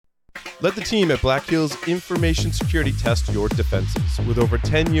Let the team at Black Hills Information Security test your defenses. With over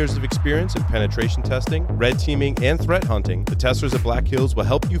 10 years of experience in penetration testing, red teaming, and threat hunting, the testers at Black Hills will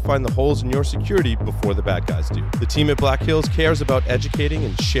help you find the holes in your security before the bad guys do. The team at Black Hills cares about educating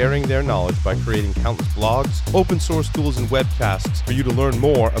and sharing their knowledge by creating countless blogs, open source tools, and webcasts for you to learn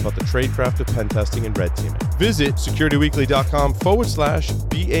more about the tradecraft of pen testing and red teaming. Visit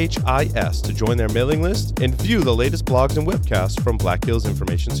securityweekly.com/BHIS to join their mailing list and view the latest blogs and webcasts from Black Hills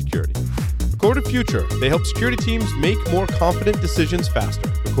Information Security. Recorded Future. They help security teams make more confident decisions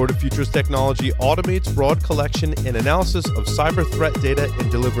faster. Recorded Future's technology automates broad collection and analysis of cyber threat data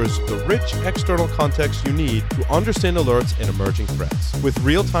and delivers the rich external context you need to understand alerts and emerging threats. With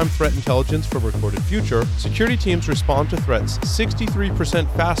real-time threat intelligence from Recorded Future, security teams respond to threats 63%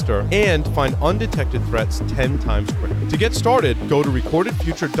 faster and find undetected threats 10 times quicker. To get started, go to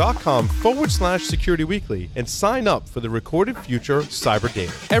recordedfuture.com/securityweekly and sign up for the Recorded Future Cyber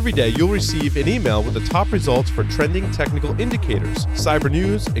Data. Every day, you'll receive an email with the top results for trending technical indicators, cyber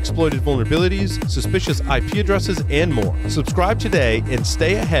news, exploited vulnerabilities, suspicious IP addresses, and more. Subscribe today and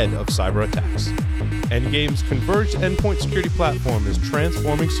stay ahead of cyber attacks. Endgame's converged endpoint security platform is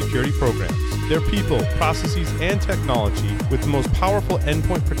transforming security programs, their people, processes, and technology with the most powerful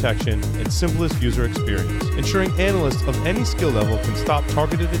endpoint protection and simplest user experience, ensuring analysts of any skill level can stop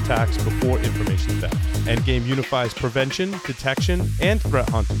targeted attacks before information theft. Endgame unifies prevention, detection, and threat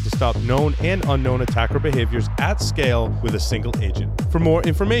hunting to stop known and unknown attacker behaviors at scale with a single agent. For more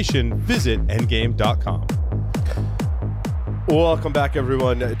information, visit endgame.com. Welcome back,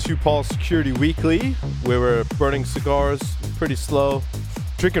 everyone, to Paul's Security Weekly, where we're burning cigars pretty slow,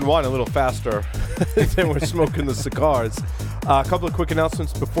 drinking wine a little faster than we're smoking the cigars. A couple of quick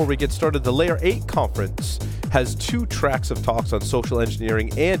announcements before we get started. The Layer 8 conference has 2 tracks of talks on social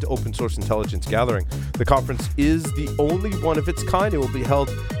engineering and open source intelligence gathering. The conference is the only one of its kind. It will be held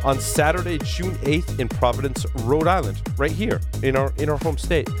on Saturday, June 8th in Providence, Rhode Island, right here in our home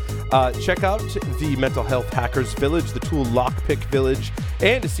state. Check out the Mental Health Hackers Village, the tool Lockpick Village,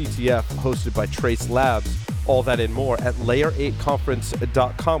 and a CTF hosted by Trace Labs. All that and more at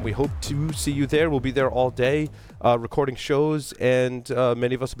layer8conference.com. We hope to see you there. We'll be there all day recording shows, and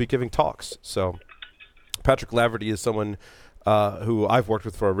many of us will be giving talks. So Patrick Laverty is someone who I've worked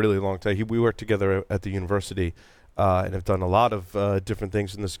with for a really long time. We worked together at the university and have done a lot of different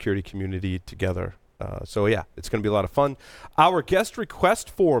things in the security community together. So yeah, it's going to be a lot of fun. Our guest request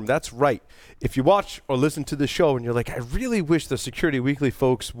form, that's right. If you watch or listen to the show and you're like, I really wish the Security Weekly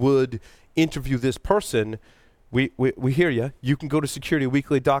folks would interview this person, we hear you. You can go to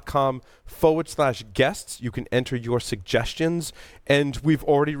securityweekly.com/guests. You can enter your suggestions, and we've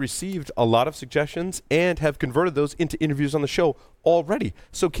already received a lot of suggestions and have converted those into interviews on the show already.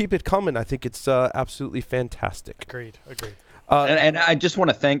 So keep it coming. I think it's absolutely fantastic. Agreed. And I just want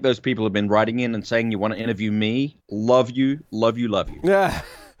to thank those people who have been writing in and saying you want to interview me. Love you. Yeah.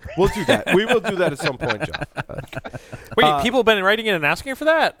 We'll do that. We will do that at some point, Joff. Wait, people have been writing in and asking for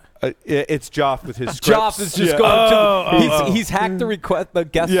that? It's Joff with his scripts. Joff is just going to. He's hacked the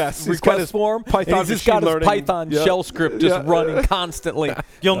guest request form. Python he's just got his Python shell script just running constantly.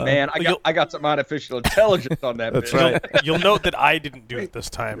 Man, I got some artificial intelligence on that. That's right. You'll note that I didn't do it this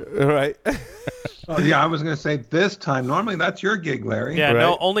time. Right. Yeah, I was going to say this time. Normally, that's your gig, Larry. Yeah, right?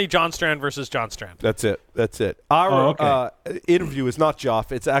 No, only John Strand versus John Strand. That's it. Our interview is not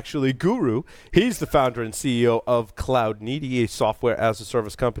Joff. It's actually Guru. He's the founder and CEO of CloudNeedy, a software as a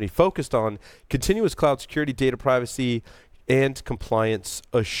service company focused on continuous cloud security, data privacy, and compliance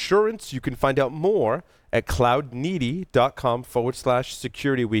assurance. You can find out more at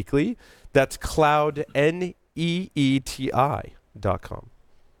cloudneedy.com/securityweekly. That's cloudneeti.com.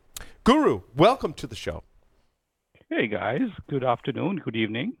 Guru, welcome to the show. Hey guys, good afternoon, good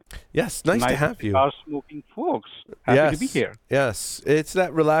evening. Yes, nice to have you. Cigar smoking folks, happy to be here. Yes, it's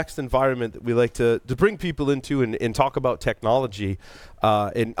that relaxed environment that we like to bring people into and talk about technology.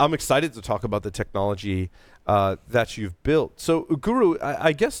 And I'm excited to talk about the technology that you've built. So, Guru,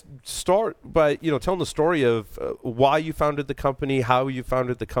 I guess start by telling the story of why you founded the company, how you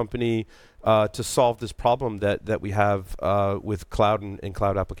founded the company to solve this problem that we have with cloud and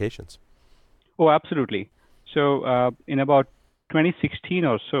cloud applications. Oh, absolutely. So in about 2016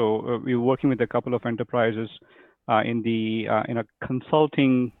 or so, we were working with a couple of enterprises in a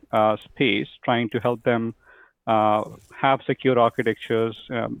consulting space, trying to help them have secure architectures,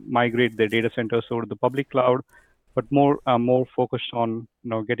 migrate their data centers over to the public cloud, but more focused on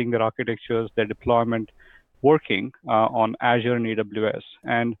getting their architectures, their deployment working on Azure and AWS.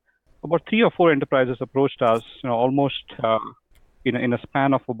 And about 3 or 4 enterprises approached us, almost in a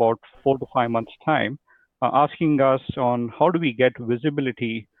span of about 4 to 5 months time, asking us on how do we get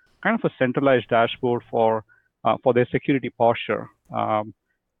visibility kind of a centralized dashboard for their security posture.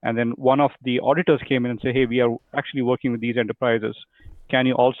 And then one of the auditors came in and said, hey, we are actually working with these enterprises. Can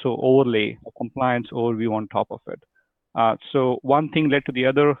you also overlay a compliance overview on top of it? So one thing led to the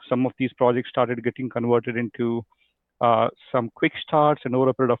other. Some of these projects started getting converted into some quick starts, and over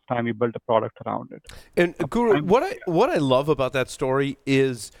a period of time, we built a product around it. And Guru, what I love about that story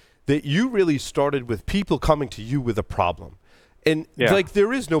is that you really started with people coming to you with a problem. And like,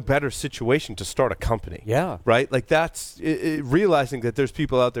 there is no better situation to start a company. Yeah. Right? Like, that's realizing that there's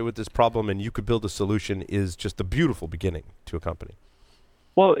people out there with this problem and you could build a solution is just a beautiful beginning to a company.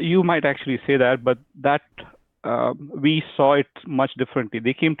 Well, you might actually say that, but that we saw it much differently.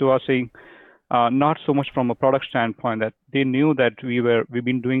 They came to us saying, not so much from a product standpoint, that they knew that we've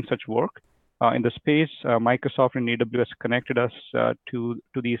been doing such work in the space. Microsoft and AWS connected us to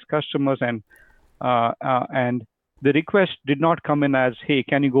these customers, and the request did not come in as, hey,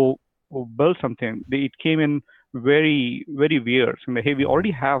 can you go build something? It came in very, very weird. So, hey, we already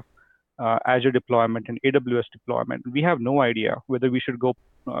have Azure deployment and AWS deployment. We have no idea whether we should go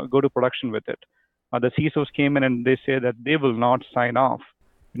to production with it. The CISOs came in and they say that they will not sign off,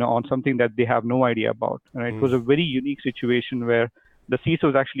 on something that they have no idea about. And it was a very unique situation where the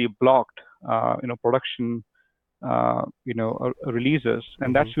CISOs actually blocked, production, releases,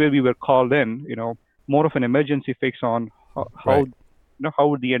 and that's where we were called in. More of an emergency fix on how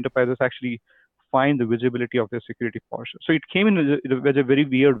would the enterprises actually find the visibility of their security posture. So it came in as a very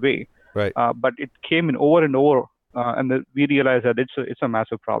weird way, right? But it came in over and over, and we realized that it's a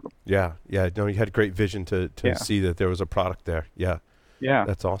massive problem. Yeah. No, you had great vision to see that there was a product there. Yeah,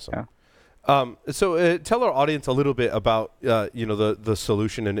 that's awesome. Yeah. So tell our audience a little bit about the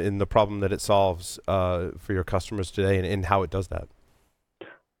solution and the problem that it solves for your customers today, and how it does that.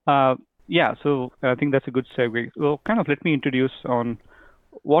 So I think that's a good segue. Well, kind of let me introduce on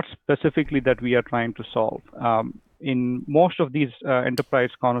what specifically that we are trying to solve. In most of these enterprise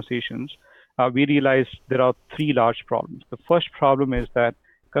conversations, we realized there are three large problems. The first problem is that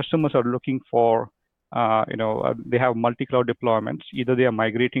customers are looking for, they have multi-cloud deployments. Either they are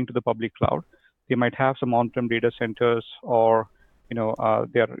migrating to the public cloud, they might have some on-prem data centers, or they are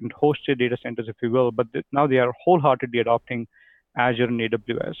in hosted data centers, if you will. But now they are wholeheartedly adopting Azure and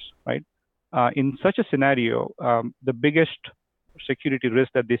AWS, right? In such a scenario, the biggest security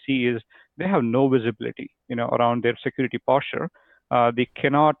risk that they see is they have no visibility, around their security posture. They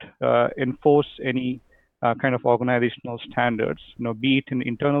cannot enforce any kind of organizational standards, be it an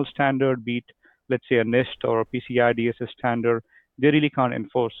internal standard, be it, let's say, a NIST or a PCI DSS standard. They really can't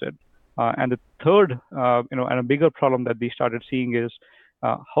enforce it. And the third, and a bigger problem that they started seeing is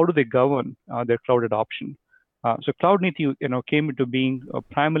how do they govern their cloud adoption? So Cloud Niti, came into being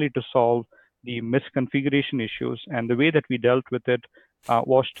primarily to solve the misconfiguration issues, and the way that we dealt with it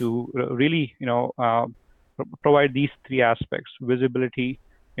was to really, provide these three aspects: visibility,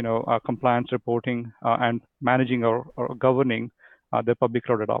 compliance reporting, and managing or governing the public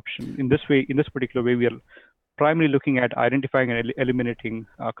cloud adoption. In this particular way, we are primarily looking at identifying and eliminating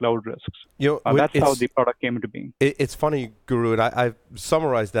cloud risks. That's how the product came into being. It's funny, Guru, and I've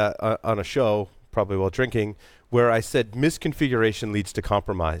summarized that on a show, probably while drinking, where I said misconfiguration leads to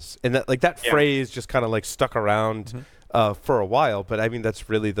compromise, and that phrase just kind of stuck around for a while. But I mean, that's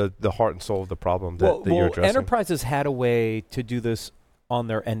really the heart and soul of the problem that you're addressing. Enterprises had a way to do this on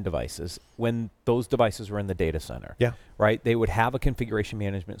their end devices when those devices were in the data center. Yeah. Right. They would have a configuration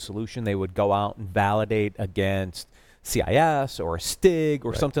management solution. They would go out and validate against CIS or a STIG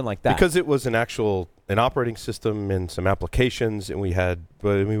or something like that. Because it was an operating system and some applications, and we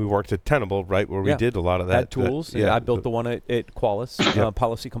worked at Tenable, right, where we did a lot of that. Had tools. I built the one at Qualys,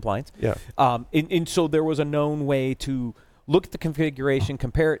 policy compliance. Yeah. And so there was a known way to look at the configuration,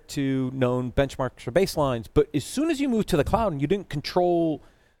 compare it to known benchmarks or baselines. But as soon as you moved to the cloud and you didn't control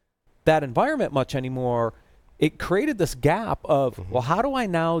that environment much anymore, it created this gap of, well, how do I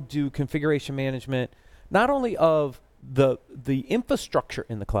now do configuration management, not only of the infrastructure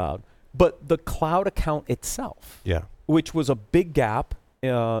in the cloud, but the cloud account itself, which was a big gap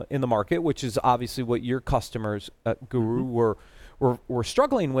in the market, which is obviously what your customers at Guru were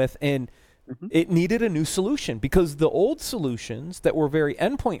struggling with, and it needed a new solution, because the old solutions that were very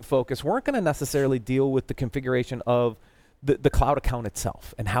endpoint focused weren't going to necessarily deal with the configuration of the cloud account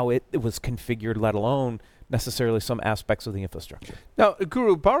itself and how it was configured, let alone necessarily some aspects of the infrastructure. Now,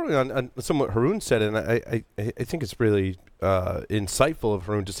 Guru, borrowing on somewhat Haroon said, and I think it's really insightful of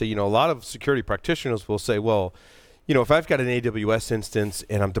Haroon to say, a lot of security practitioners will say, well, if I've got an AWS instance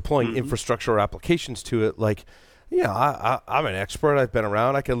and I'm deploying infrastructure or applications to it, I'm an expert. I've been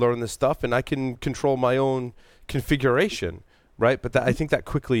around. I can learn this stuff, and I can control my own configuration. right? But I think that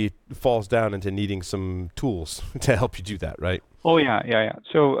quickly falls down into needing some tools to help you do that, right? Oh yeah.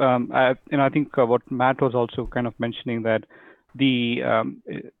 So I think what Matt was also kind of mentioning, that the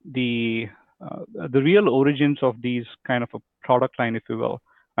real origins of these kind of a product line, if you will,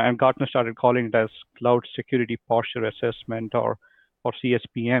 and Gartner started calling it as Cloud Security Posture Assessment, or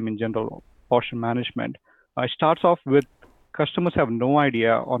CSPM in general, posture management. It starts off with customers have no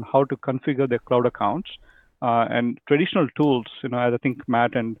idea on how to configure their cloud accounts, and traditional tools. As I think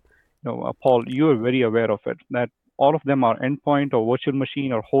Matt and Paul, you are very aware of it, that all of them are endpoint or virtual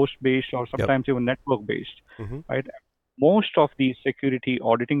machine or host based, or sometimes even network based, right? Most of these security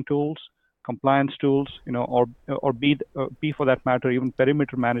auditing tools, compliance tools, or be for that matter, even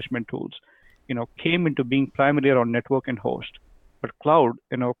perimeter management tools, came into being primarily on network and host. But cloud,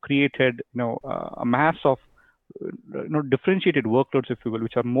 created, a mass of, differentiated workloads, if you will,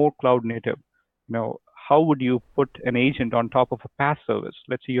 which are more cloud native. How would you put an agent on top of a PaaS service?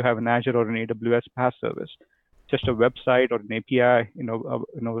 Let's say you have an Azure or an AWS PaaS service, just a website or an API,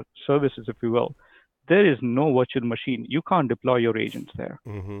 services, if you will. There is no virtual machine. You can't deploy your agents there.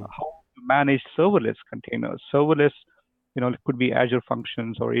 How to manage serverless containers? Serverless, it could be Azure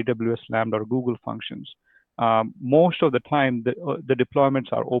Functions or AWS Lambda or Google Functions. Most of the time, the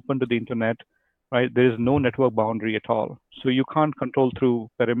deployments are open to the internet, right? There is no network boundary at all. So you can't control through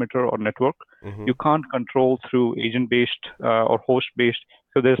perimeter or network. You can't control through agent-based or host-based.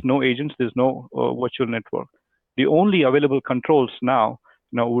 So there's no agents, there's no virtual network. The only available controls now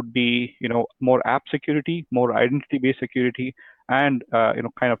would be, more app security, more identity-based security, and,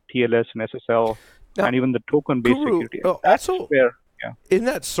 kind of TLS and SSL, and even the token-based security. Also, in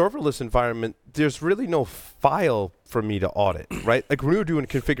that serverless environment, there's really no file for me to audit, right? Like when we were doing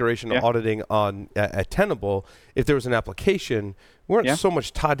configuration auditing on at Tenable, if there was an application, we weren't so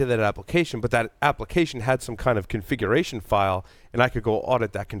much tied to that application, but that application had some kind of configuration file, and I could go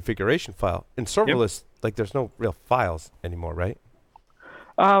audit that configuration file. In serverless, like there's no real files anymore, right?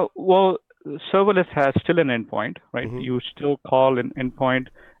 Well, serverless has still an endpoint, right? You still call an endpoint,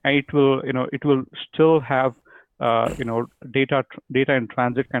 and it will still have data in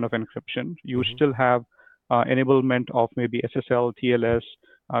transit kind of encryption. You still have enablement of maybe SSL, TLS,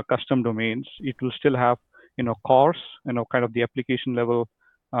 custom domains. It will still have CORS, kind of the application level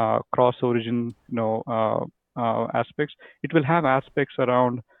cross origin aspects. It will have aspects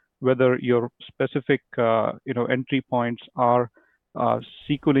around whether your specific entry points are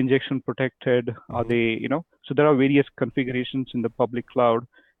SQL injection protected. Are they so there are various configurations in the public cloud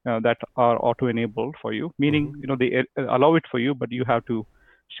that are auto-enabled for you, meaning they allow it for you, but you have to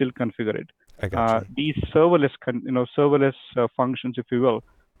still configure it. I got you. These serverless functions, if you will,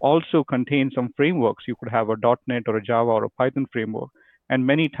 also contain some frameworks. You could have a .NET or a Java or a Python framework, and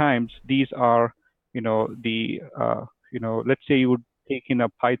many times these are let's say you would take in a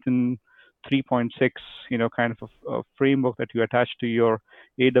Python 3.6 kind of a framework that you attach to your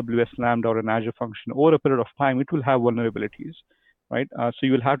AWS Lambda or an Azure function. Over a period of time, it will have vulnerabilities, right? So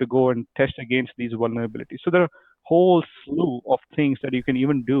you will have to go and test against these vulnerabilities. So there are a whole slew of things that you can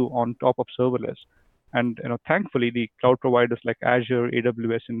even do on top of serverless. And thankfully, the cloud providers like Azure,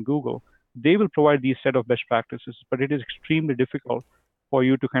 AWS, and Google, they will provide these set of best practices. But it is extremely difficult for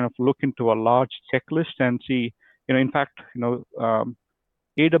you to kind of look into a large checklist and see. In fact,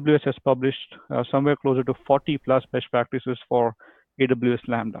 AWS has published somewhere closer to 40 plus best practices for AWS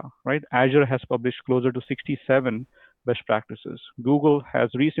Lambda, right? Azure has published closer to 67 best practices. Google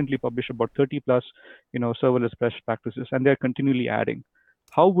has recently published about 30 plus, serverless best practices, and they're continually adding.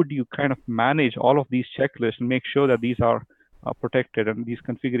 How would you kind of manage all of these checklists and make sure that these are protected and these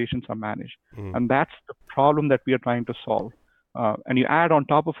configurations are managed? And that's the problem that we are trying to solve. And you add on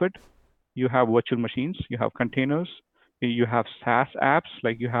top of it, you have virtual machines, you have containers, you have SaaS apps,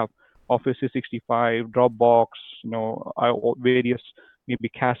 like you have Office 365, Dropbox, various maybe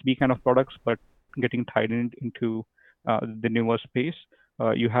CASB kind of products, but getting tied into the newer space.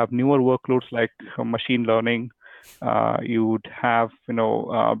 You have newer workloads like machine learning. You would have, a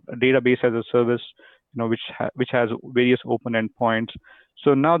database as a service, which has various open endpoints.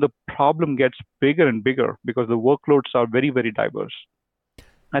 So now the problem gets bigger and bigger because the workloads are very, very diverse.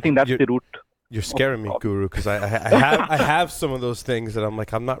 I think that's the root. You're scaring me, Guru, because I have some of those things that I'm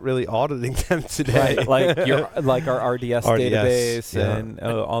like, I'm not really auditing them today. Right, like our RDS database and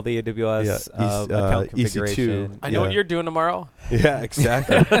all the AWS account configuration. EC2. I know what you're doing tomorrow. Yeah,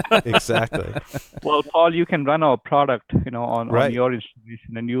 exactly. Exactly. Well, Paul, you can run our product, on your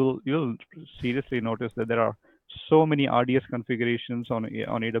installation, and you'll seriously notice that there are so many RDS configurations on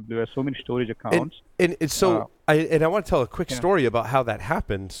AWS, so many storage accounts. And so I want to tell a quick story about how that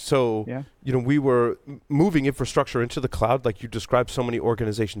happened. So, we were moving infrastructure into the cloud like you described so many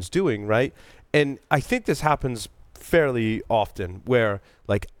organizations doing, right? And I think this happens fairly often where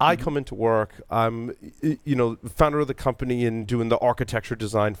like I come into work, I'm founder of the company and doing the architecture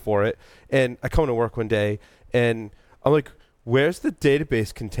design for it, and I come to work one day and I'm like, where's the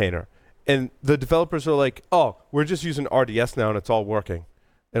database container? And the developers are like, oh, we're just using RDS now and it's all working.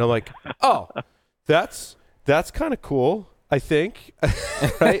 And I'm like, oh, that's kind of cool, I think.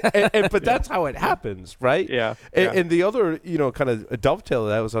 Right? But that's how it happens, right? Yeah. And the other, kind of a dovetail of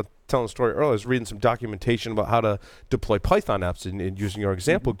that was telling a story earlier. I was reading some documentation about how to deploy Python apps and using your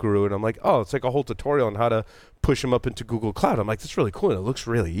example Guru. And I'm like, oh, it's like a whole tutorial on how to push them up into Google Cloud. I'm like, that's really cool. And it looks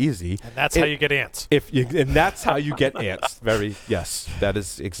really easy. And that's how you get ants. And that's how you get ants. Yes, that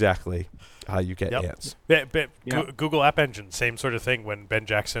is exactly how you get ants. Google App Engine, same sort of thing. When Ben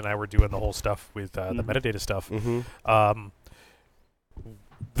Jackson and I were doing the whole stuff with the metadata stuff,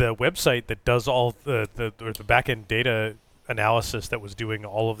 the website that does all the back-end data analysis that was doing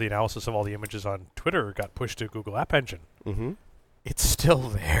all of the analysis of all the images on Twitter got pushed to Google App Engine. Mm-hmm. It's still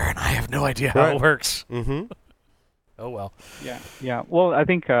there, and I have no idea how it works. Mm-hmm. Oh, well. Yeah. Well, I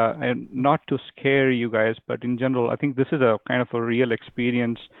think, and not to scare you guys, but in general, I think this is a kind of a real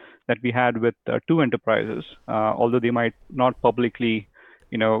experience that we had with two enterprises, although they might not publicly,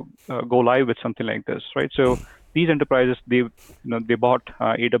 go live with something like this, right? So these enterprises, they bought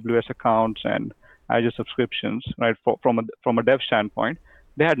AWS accounts and Azure subscriptions, right? From a dev standpoint,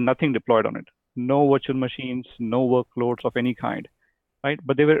 they had nothing deployed on it, no virtual machines, no workloads of any kind, right?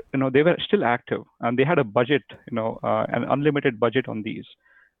 But they were still active, and they had a budget, an unlimited budget on these,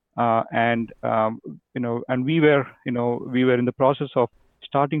 and we were in the process of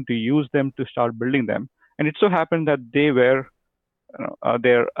starting to use them to start building them, and it so happened that they were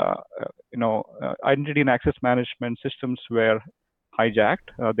their identity and access management systems were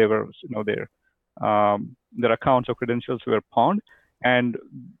hijacked. They were their accounts or credentials were pawned. And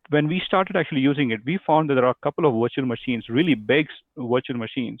when we started actually using it, we found that there are a couple of virtual machines, really big virtual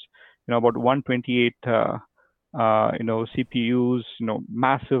machines, about 128 CPUs,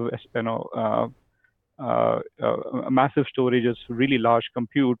 massive massive storages, really large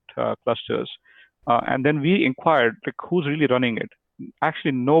compute clusters. And then we inquired, like, who's really running it?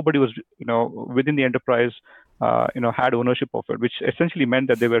 Actually, nobody was, within the enterprise, had ownership of it, which essentially meant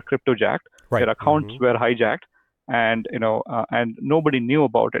that they were cryptojacked. Right. Their accounts were hijacked, and and nobody knew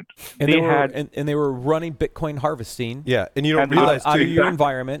about it. And they were running Bitcoin harvesting. Yeah, and you don't realize out of your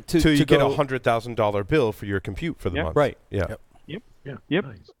environment to you get a $100,000 bill for your compute for the month. Right. Yeah. Yep.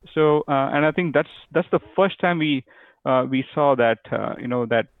 Nice. So, and I think that's the first time we saw that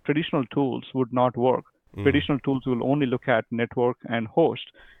that traditional tools would not work. Traditional tools will only look at network and host.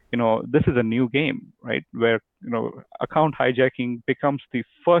 This is a new game, right? Where account hijacking becomes the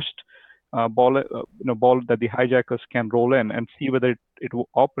first ball that the hijackers can roll in and see whether it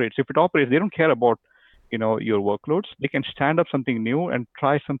operates. If it operates, they don't care about your workloads. They can stand up something new and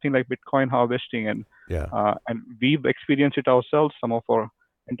try something like Bitcoin harvesting, and we've experienced it ourselves. Some of our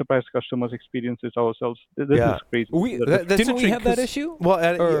enterprise customers experience it ourselves. This is crazy. Didn't we have that issue?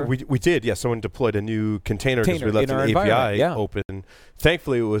 Well, we did. Yeah, someone deployed a new container because we left an API open.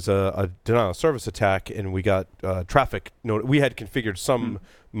 Thankfully, it was a denial of service attack, and we got traffic. We had configured some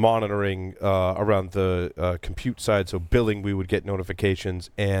monitoring around the compute side, so billing we would get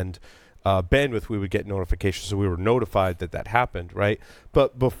notifications, and bandwidth we would get notifications, so we were notified that happened, right?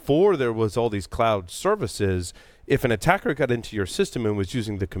 But before there was all these cloud services, if an attacker got into your system and was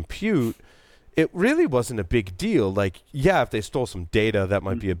using the compute, it really wasn't a big deal. Like, if they stole some data, that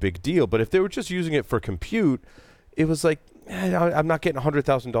might be a big deal. But if they were just using it for compute, it was like, I'm not getting a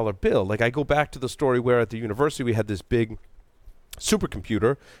 $100,000 bill. Like, I go back to the story where at the university we had this big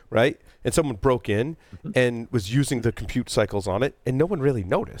supercomputer, right? And someone broke in and was using the compute cycles on it, and no one really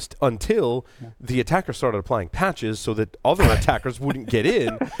noticed until the attacker started applying patches so that other attackers wouldn't get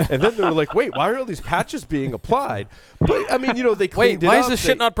in. And then they were like, wait, why are all these patches being applied? But I mean, they cleaned it up. Why is this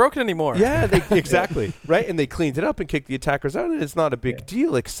shit not broken anymore? Yeah, exactly. Right? And they cleaned it up and kicked the attackers out, and it's not a big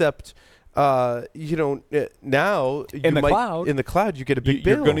deal, except now in the cloud you get a big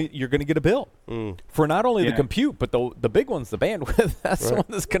bill. You're gonna get a bill for not only the compute, but the big one's the bandwidth. That's the one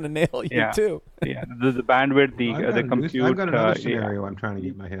that's gonna nail you too. Yeah, the bandwidth, the compute. I've got another scenario I'm trying to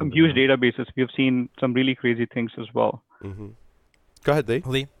get my hands on. Huge databases. We've seen some really crazy things as well. Go ahead,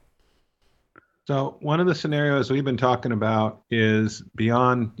 Lee. So one of the scenarios we've been talking about is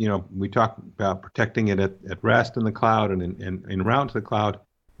beyond. We talk about protecting it at rest in the cloud and en route to the cloud.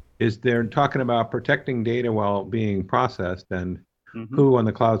 is they're talking about protecting data while being processed, and Mm-hmm. who on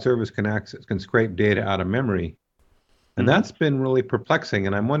the cloud service can scrape data out of memory. And Mm-hmm. that's been really perplexing.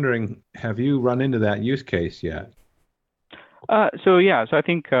 And I'm wondering, have you run into that use case yet? So I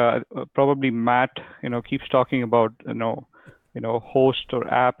think probably Matt, keeps talking about host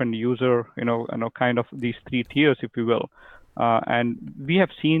or app and user, kind of these three tiers, if you will. And we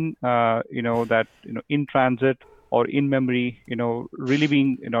have seen that in transit or in memory, really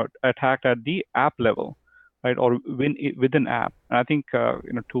being attacked at the app level, right, or within app. And I think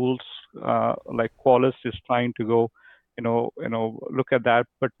tools like Qualys is trying to go look at that.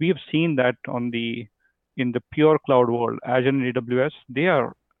 But we have seen that in the pure cloud world, Azure and AWS, they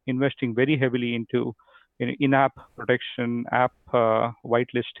are investing very heavily into in-app protection, app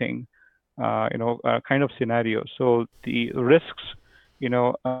whitelisting, kind of scenario. So the risks,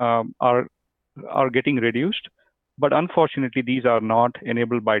 are getting reduced, but unfortunately, these are not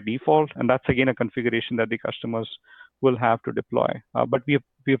enabled by default, and that's again a configuration that the customers will have to deploy. But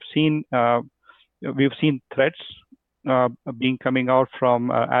we've seen threats being coming out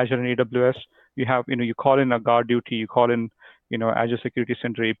from Azure and AWS. You have, you call in a guard duty, you call in, Azure Security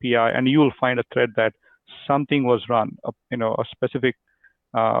Center API, and you will find a thread that something was run, a specific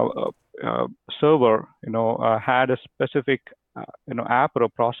server, had a specific, app or a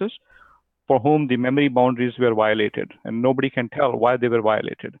process for whom the memory boundaries were violated, and nobody can tell why they were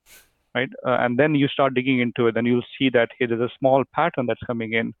violated, right? And then you start digging into it, and you'll see that hey, there's a small pattern that's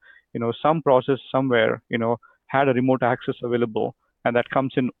coming in. Some process somewhere, had a remote access available, and that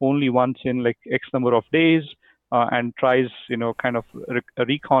comes in only once in like X number of days, and tries, kind of a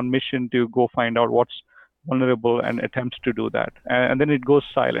recon mission to go find out what's vulnerable and attempts to do that, and then it goes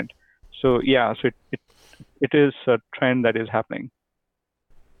silent. So it is a trend that is happening.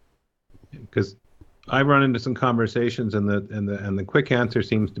 Because I run into some conversations, and the quick answer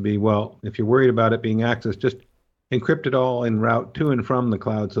seems to be, well, if you're worried about it being accessed, just encrypt it all en route to and from the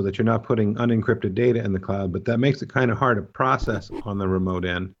cloud so that you're not putting unencrypted data in the cloud. But that makes it kind of hard to process on the remote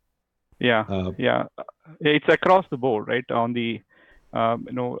end. Yeah, it's across the board, right? On the a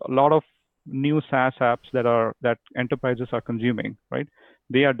lot of new SaaS apps that enterprises are consuming, right?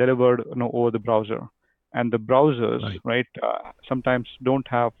 They are delivered over the browser, and the browsers, right, sometimes don't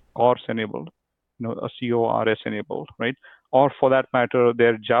have CORS enabled, a CORS enabled, right? Or for that matter,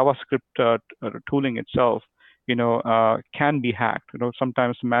 their JavaScript tooling itself, can be hacked.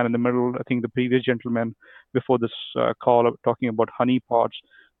 Sometimes man in the middle. I think the previous gentleman before this call talking about honeypots.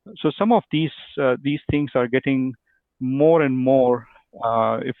 So some of these things are getting more and more,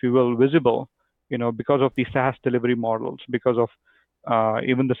 if you will, visible, because of the SaaS delivery models, because of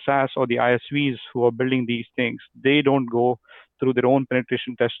even the SaaS or the ISVs who are building these things. They don't go through their own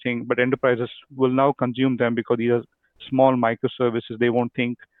penetration testing, but enterprises will now consume them because these are small microservices. They won't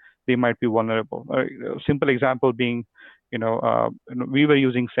think they might be vulnerable. A simple example being, we were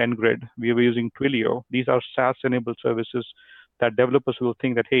using SendGrid, we were using Twilio. These are SaaS-enabled services that developers will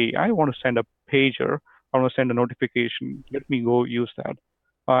think that, hey, I want to send a pager, I want to send a notification, let me go use that.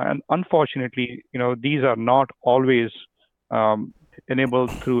 And unfortunately, these are not always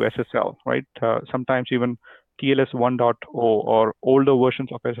enabled through SSL, right? Sometimes even TLS 1.0 or older versions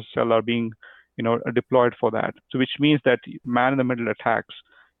of SSL are being, deployed for that. So which means that man-in-the-middle attacks,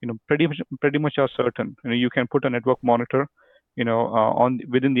 pretty much are certain. You can put a network monitor,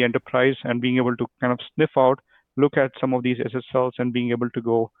 within the enterprise, and being able to kind of sniff out, look at some of these SSLs, and being able to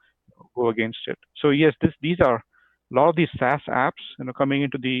go against it. So yes, these are a lot of these SaaS apps, coming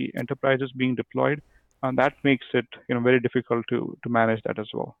into the enterprises being deployed, and that makes it, very difficult to manage that as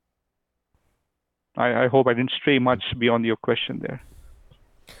well. I hope I didn't stray much beyond your question there.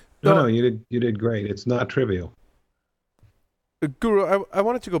 No, you did great. It's not trivial. Guru, I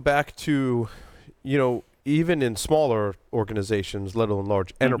wanted to go back to, even in smaller organizations, let alone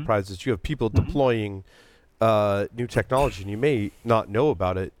large enterprises, you have people deploying new technology, and you may not know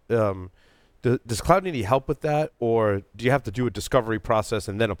about it. Does cloud need any help with that, or do you have to do a discovery process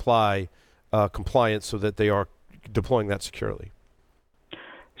and then apply compliance so that they are deploying that securely?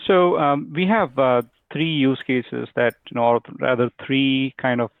 So we have three use cases that, or rather three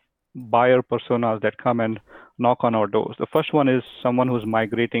kind of buyer personas that come and knock on our doors. The first one is someone who's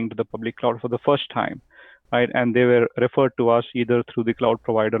migrating to the public cloud for the first time, right? And they were referred to us either through the cloud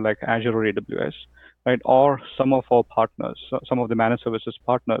provider like Azure or AWS, right? Or some of our partners, some of the managed services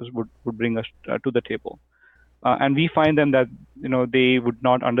partners would bring us to the table. And we find them that, they would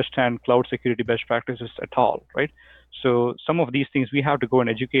not understand cloud security best practices at all, right? So some of these things, we have to go and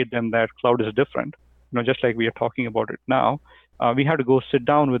educate them that cloud is different, just like we are talking about it now. We have to go sit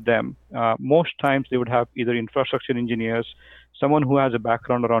down with them. Most times they would have either infrastructure engineers, someone who has a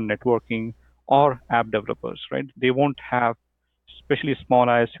background around networking or app developers, right? They won't have, especially small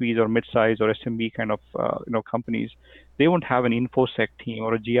ISVs or mid-size or SMB kind of companies, they won't have an InfoSec team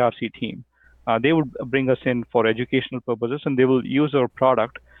or a GRC team. They would bring us in for educational purposes, and they will use our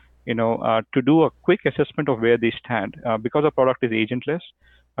product, to do a quick assessment of where they stand. Because our product is agentless,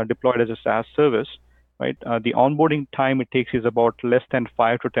 deployed as a SaaS service, right? The onboarding time it takes is about less than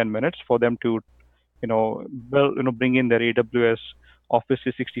 5 to 10 minutes for them to, bring in their AWS, Office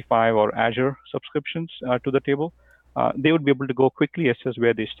 365, or Azure subscriptions to the table. They would be able to go quickly assess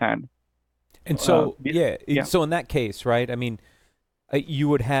where they stand. And so, so in that case, right, I mean, you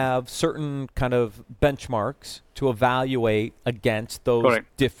would have certain kind of benchmarks to evaluate against those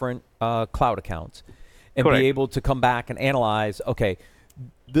Correct. different cloud accounts and Correct. be able to come back and analyze, okay,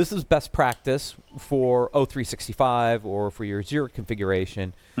 this is best practice for O365 or for your Azure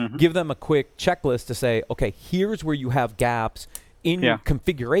configuration. Mm-hmm. Give them a quick checklist to say, okay, here's where you have gaps in your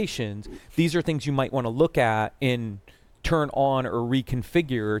configurations. These are things you might want to look at and turn on or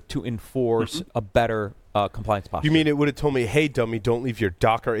reconfigure to enforce a better compliance posture. You mean it would have told me, hey, dummy, don't leave your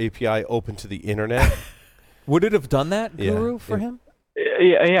Docker API open to the internet? Would it have done that, Guru, for him?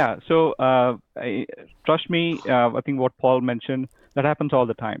 Yeah. So trust me, I think what Paul mentioned, that happens all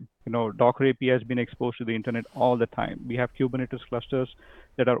the time. Docker API has been exposed to the internet all the time. We have Kubernetes clusters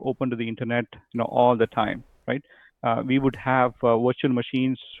that are open to the internet, all the time, right? We would have virtual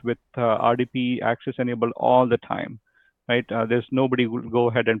machines with RDP access enabled all the time, right? There's nobody who will go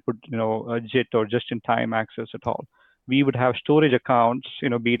ahead and put, a JIT or just-in-time access at all. We would have storage accounts,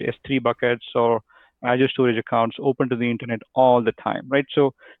 be it S3 buckets or Azure storage accounts open to the internet all the time, right?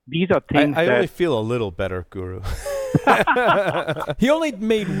 So these are things I that only feel a little better, Guru. He only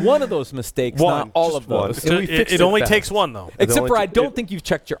made one of those mistakes, not all of those. One. And we fixed It only fast. takes one, though. Except for I don't think you've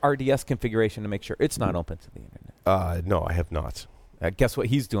checked your RDS configuration to make sure it's not open to the internet. No, I have not. Guess what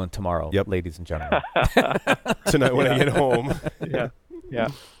he's doing tomorrow, ladies and gentlemen. Tonight when I get home. Yeah.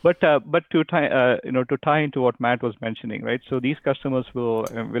 But to tie into what Matt was mentioning, right? So these customers will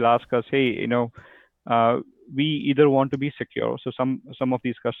ask us, hey, we either want to be secure. So some of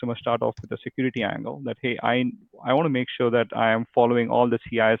these customers start off with a security angle that, hey, I want to make sure that I am following all the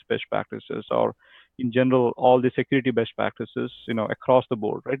CIS best practices, or in general, all the security best practices, across the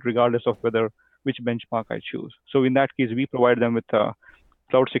board, right? Regardless of which benchmark I choose. So in that case, we provide them with a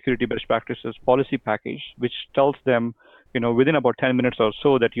cloud security best practices policy package, which tells them, within about 10 minutes or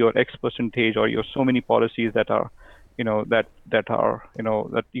so, that your X percentage or your so many policies that are, that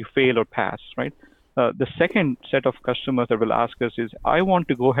you fail or pass, right? The second set of customers that will ask us is, I want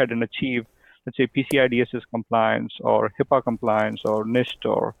to go ahead and achieve, let's say, PCI DSS compliance or HIPAA compliance or NIST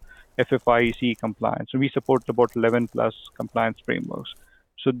or FFIEC compliance. So we support about 11 plus compliance frameworks.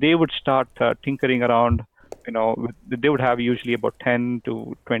 So they would start tinkering around, they would have usually about 10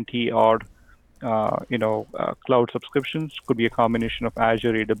 to 20 odd, cloud subscriptions. Could be a combination of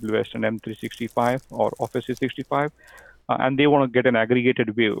Azure, AWS, and M365 or Office 365. And they want to get an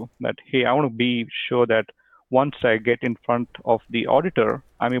aggregated view that, hey, I want to be sure that once I get in front of the auditor,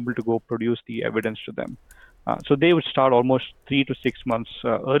 I'm able to go produce the evidence to them. So they would start almost 3 to 6 months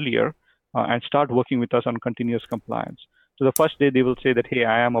earlier and start working with us on continuous compliance. So the first day they will say that, hey,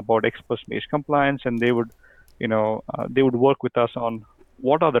 I am about X percentage compliance, and they would, they would work with us on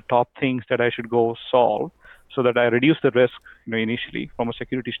what are the top things that I should go solve, so that I reduce the risk, initially from a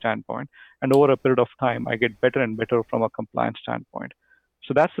security standpoint, and over a period of time, I get better and better from a compliance standpoint.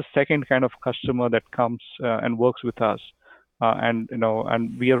 So that's the second kind of customer that comes and works with us, and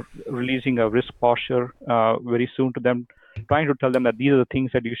we are releasing a risk posture very soon to them, trying to tell them that these are the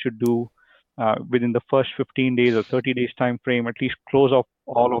things that you should do within the first 15 days or 30 days time frame. At least close off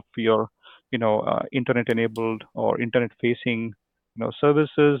all of your, internet-enabled or internet-facing,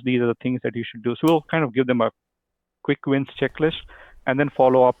 services. These are the things that you should do. So we'll kind of give them a quick wins checklist, and then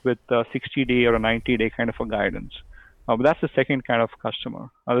follow up with a 60-day or a 90-day kind of a guidance. But that's the second kind of customer.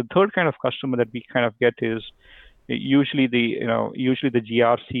 The third kind of customer that we kind of get is usually the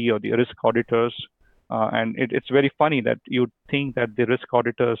GRC or the risk auditors. And it's very funny that you'd think that the risk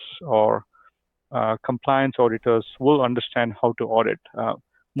auditors or compliance auditors will understand how to audit.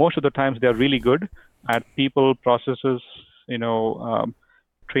 Most of the times they're really good at people, processes,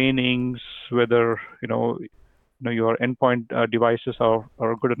 trainings, whether your endpoint devices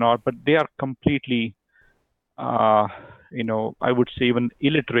are good or not, but they are completely, I would say even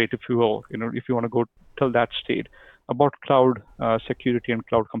illiterate, if you will, if you want to go till that state about cloud security and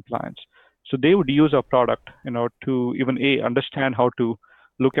cloud compliance. So they would use our product, to even understand how to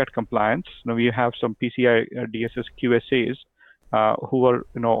look at compliance. We have some PCI DSS QSAs who are,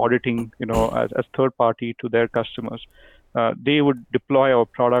 auditing, as third party to their customers. they would deploy our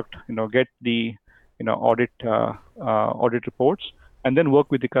product, get the audit reports, and then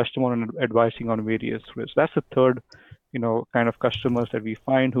work with the customer on advising on various risks. That's the third kind of customers that we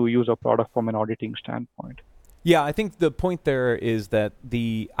find who use our product from an auditing standpoint. Yeah, I think the point there is that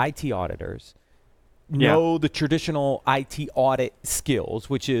the IT auditors know the traditional IT audit skills,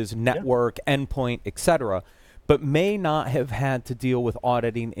 which is network, endpoint, etc., but may not have had to deal with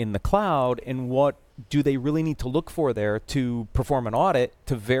auditing in the cloud. And what do they really need to look for there to perform an audit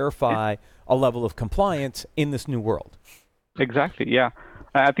to verify a level of compliance in this new world? Exactly, yeah.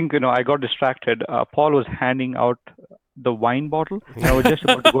 I think, I got distracted. Paul was handing out the wine bottle, and I was just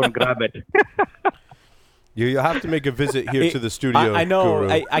about to go and grab it. You have to make a visit here to the studio. I know.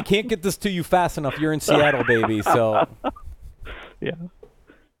 Guru. I can't get this to you fast enough. You're in Seattle, baby. So.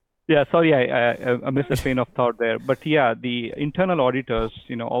 Yeah. Sorry, I missed the train of thought there. But yeah, the internal auditors,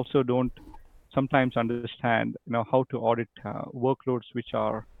 also don't sometimes understand, how to audit workloads which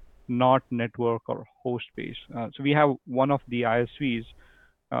are not network or host based. So we have one of the ISVs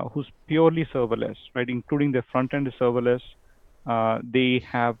who's purely serverless, right? Including the front end is serverless. They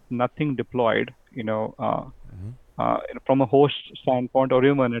have nothing deployed, from a host standpoint or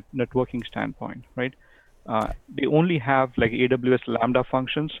even a networking standpoint, right? They only have like AWS Lambda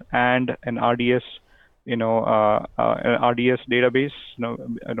functions and an RDS, an RDS database,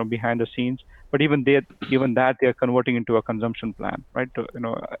 behind the scenes. But even that they're converting into a consumption plan, right?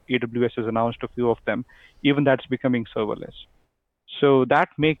 AWS has announced a few of them. Even that's becoming serverless. So that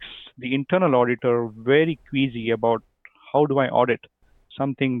makes the internal auditor very queasy about how do I audit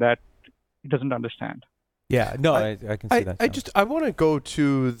something that it doesn't understand. Yeah, no, I can see that. I want to go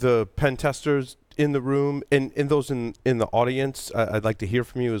to the pen testers in the room and those in the audience. I'd like to hear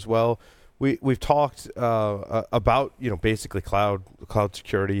from you as well. We've talked about basically cloud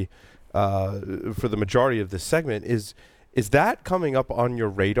security for the majority of this segment. Is that coming up on your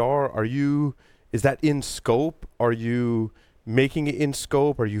radar? Is that in scope? Are you making it in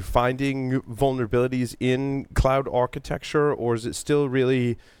scope? Are you finding vulnerabilities in cloud architecture, or is it still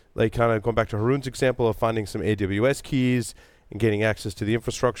really like kind of going back to Haroon's example of finding some AWS keys and getting access to the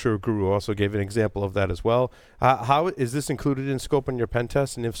infrastructure? Guru also gave an example of that as well. How is this included in scope on your pen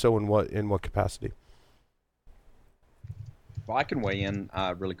test, and if so, in what capacity? Well, I can weigh in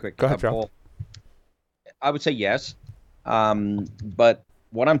really quick. Go ahead, John. Paul. I would say yes, but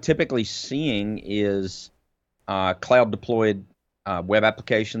what I'm typically seeing is cloud deployed web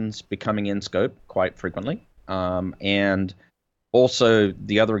applications becoming in scope quite frequently, and also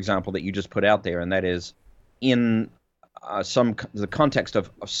the other example that you just put out there, and that is in the context of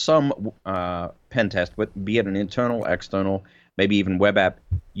some pen test, be it an internal, external, maybe even web app,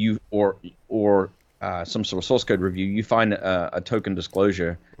 or some sort of source code review, you find a token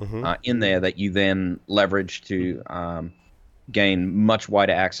disclosure in there that you then leverage to gain much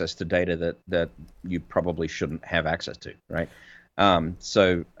wider access to data that you probably shouldn't have access to, right?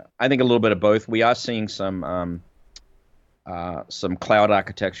 So I think a little bit of both. We are seeing some cloud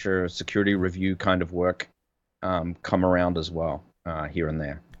architecture, security review kind of work come around as well here and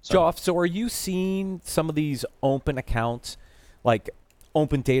there. Joff, so are you seeing some of these open accounts, like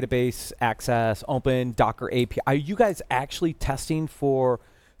open database access, open Docker API? Are you guys actually testing for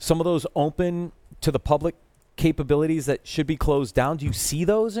some of those open to the public capabilities that should be closed down? Do you see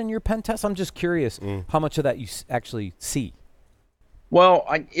those in your pen test? I'm just curious how much of that you actually see. Well,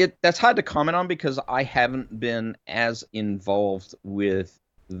 that's hard to comment on because I haven't been as involved with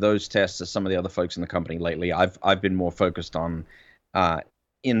those tests as some of the other folks in the company lately. I've been more focused on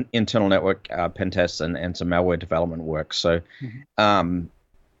internal network pen tests and some malware development work. So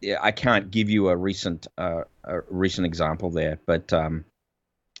I can't give you a recent example there, but I'm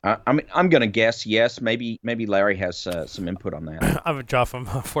going to guess yes. Maybe Larry has some input on that. I'm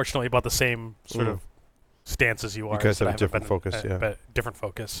unfortunately about the same sort of stance as you are. You guys have a different focus, different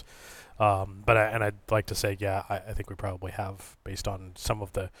focus. But I'd like to say, I think we probably have, based on some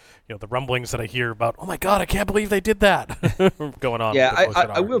of the the rumblings that I hear about. Oh my God, I can't believe they did that going on. Yeah,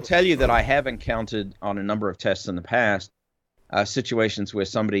 I will tell you that I have encountered on a number of tests in the past situations where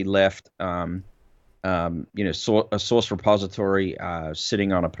somebody left a source repository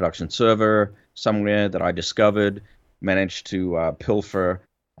sitting on a production server somewhere that I discovered, managed to pilfer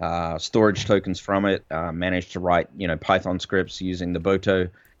storage tokens from it, managed to write Python scripts using the Boto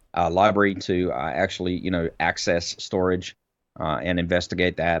library to actually access storage and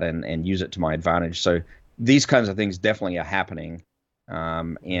investigate that and use it to my advantage. So these kinds of things definitely are happening,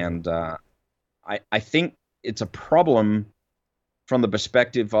 and I think it's a problem from the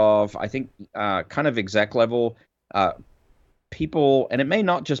perspective of, I think, kind of exec level. people, and it may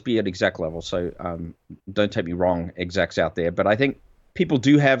not just be at exec level, so don't take me wrong, execs out there, but I think people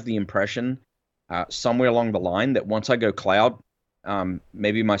do have the impression somewhere along the line that once I go cloud,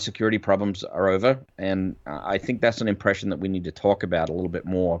 maybe my security problems are over. And I think that's an impression that we need to talk about a little bit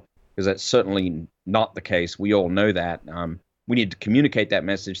more, because that's certainly not the case. We all know that. We need to communicate that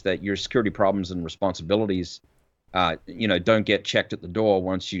message that your security problems and responsibilities don't get checked at the door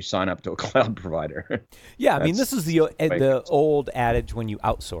once you sign up to a cloud provider. Yeah, I mean, this is the old adage when you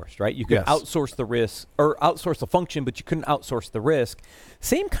outsourced, right? You could outsource the risk or outsource the function, but you couldn't outsource the risk.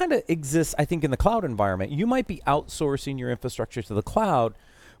 Same kind of exists, I think, in the cloud environment. You might be outsourcing your infrastructure to the cloud,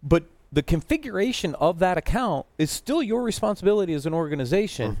 but the configuration of that account is still your responsibility as an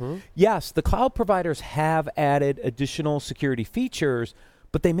organization. Mm-hmm. Yes, the cloud providers have added additional security features,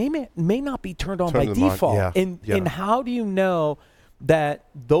 but they may not be turned on by default. And how do you know that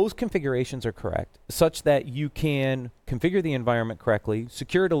those configurations are correct, such that you can configure the environment correctly,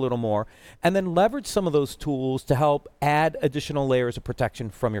 secure it a little more, and then leverage some of those tools to help add additional layers of protection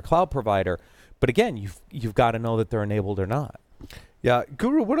from your cloud provider? But again, you've got to know that they're enabled or not. Yeah,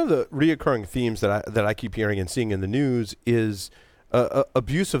 Guru, one of the reoccurring themes that I keep hearing and seeing in the news is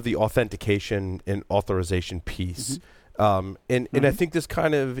abuse of the authentication and authorization piece. Mm-hmm. And I think this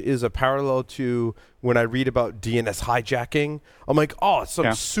kind of is a parallel to when I read about DNS hijacking. I'm like, oh, it's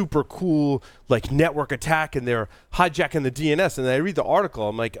some super cool like network attack and they're hijacking the DNS. And then I read the article.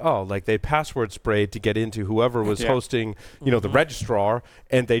 I'm like, oh, like they password sprayed to get into whoever was hosting, the registrar,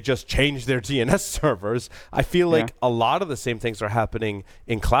 and they just changed their DNS servers. I feel like a lot of the same things are happening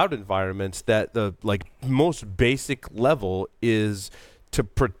in cloud environments, that the like most basic level is to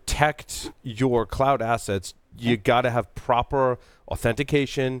protect your cloud assets. You got to have proper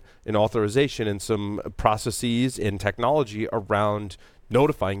authentication and authorization and some processes and technology around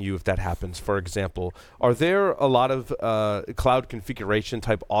notifying you if that happens, for example. Are there a lot of cloud configuration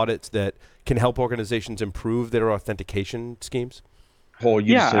type audits that can help organizations improve their authentication schemes?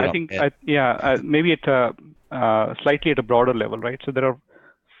 Maybe at slightly at a broader level, right? So there are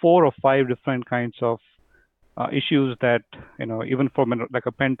 4 or 5 different kinds of issues that even from like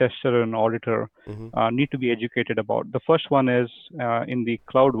a pen tester or an auditor need to be educated about. The first one is in the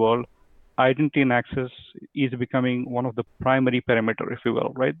cloud world, identity and access is becoming one of the primary perimeter, if you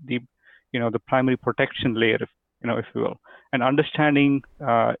will, right? The primary protection layer, if you will, and understanding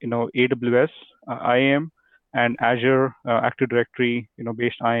AWS IAM and Azure Active Directory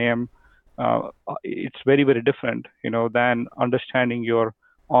based IAM, it's very, very different than understanding your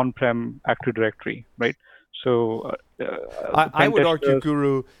on-prem Active Directory, right? So I would argue,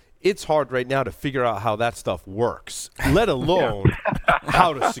 Guru, it's hard right now to figure out how that stuff works, let alone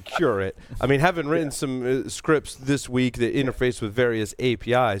how to secure it. I mean, having written some scripts this week that interface with various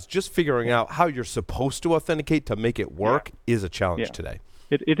APIs, just figuring out how you're supposed to authenticate to make it work is a challenge today.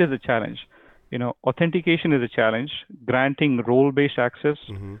 It is a challenge. Authentication is a challenge. Granting role-based access,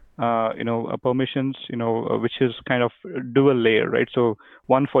 permissions, which is kind of dual layer, right? So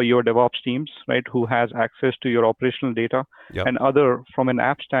one for your DevOps teams, right, who has access to your operational data, and other from an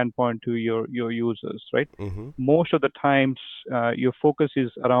app standpoint to your users, right? Mm-hmm. Most of the times, your focus is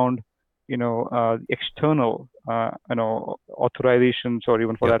around, external, authorizations, or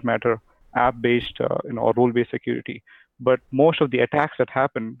even for that matter, app-based, or role-based security. But most of the attacks that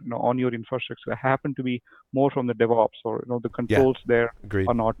happen on your infrastructure happen to be more from the DevOps, or the controls there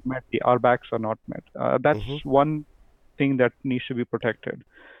are not met, the RBACs are not met. That's one thing that needs to be protected.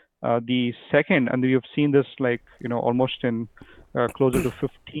 The second, and we have seen this almost in closer to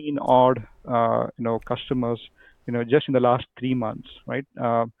 15 odd customers just in the last 3 months, right?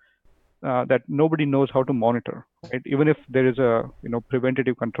 That nobody knows how to monitor, right? Even if there is a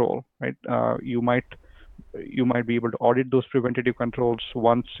preventative control, right? You might be able to audit those preventative controls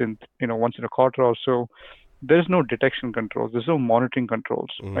once in a quarter or so. There's no detection controls. There's no monitoring controls,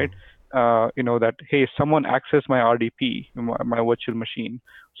 right? That, hey, someone accessed my RDP, my virtual machine.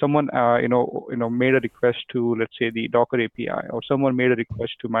 Someone, made a request to, let's say, the Docker API, or someone made a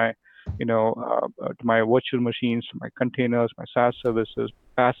request to my, to my virtual machines, my containers, my SaaS services,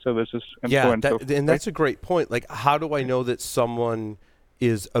 PaaS services, and so on. And that's a great point. Like, how do I know that someone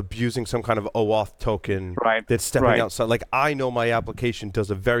is abusing some kind of OAuth token that's stepping outside? Like, I know my application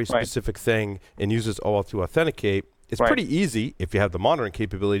does a very specific thing and uses OAuth to authenticate. It's pretty easy, if you have the monitoring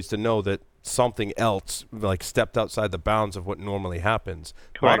capabilities, to know that something else stepped outside the bounds of what normally happens.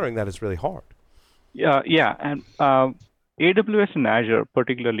 Monitoring that is really hard. And AWS and Azure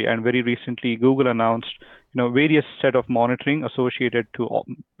particularly, and very recently Google announced various set of monitoring associated to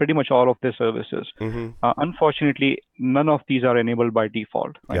pretty much all of their services. Unfortunately, none of these are enabled by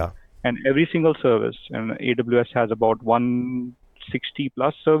default. Right? and every single service, and AWS has about 160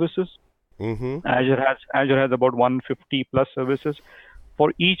 plus services. Azure has about 150 plus services.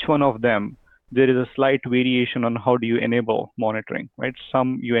 For each one of them, there is a slight variation on how do you enable monitoring, right?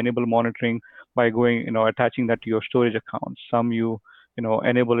 Some you enable monitoring by going, attaching that to your storage account. Some you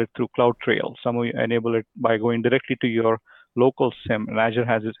enable it through CloudTrail. Some you enable it by going directly to your local SIEM, and Azure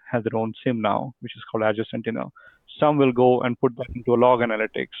has their own SIEM now, which is called Azure Sentinel. Some will go and put that into a log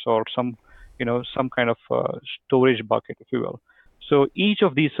analytics or some kind of storage bucket, if you will. So each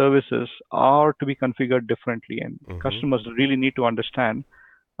of these services are to be configured differently, and customers really need to understand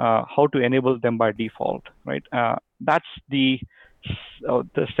how to enable them by default, right? That's the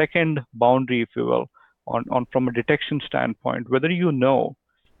second boundary, if you will, on from a detection standpoint, whether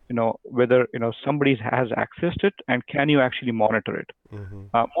whether somebody has accessed it and can you actually monitor it.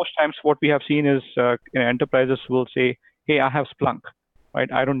 Most times what we have seen is enterprises will say, hey, I have Splunk,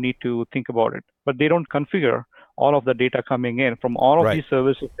 right? I don't need to think about it, but they don't configure all of the data coming in from all of these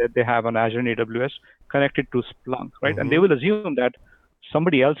services that they have on Azure and AWS connected to Splunk, right? And they will assume that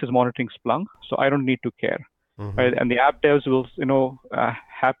somebody else is monitoring Splunk, so I don't need to care, right? And the app devs will,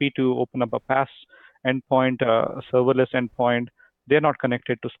 happy to open up a PaaS endpoint, a serverless endpoint. They're not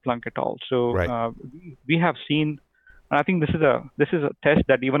connected to Splunk at all. So we have seen, and I think this is a test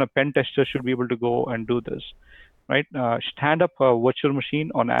that even a pen tester should be able to go and do this, right? Stand up a virtual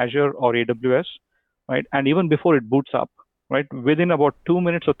machine on Azure or AWS, right? And even before it boots up, right? Within about 2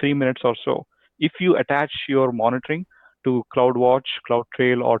 minutes or 3 minutes or so, if you attach your monitoring to CloudWatch,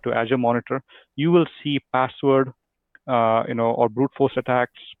 CloudTrail, or to Azure Monitor, you will see password, or brute force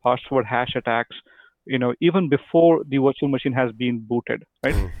attacks, password hash attacks, even before the virtual machine has been booted,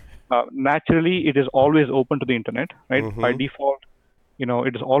 right? Naturally, it is always open to the internet, right? By default,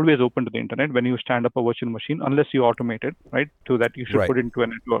 it is always open to the internet when you stand up a virtual machine, unless you automate it, right? So that you should put it into a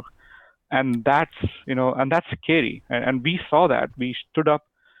network. And that's, that's scary. And we saw that. We stood up,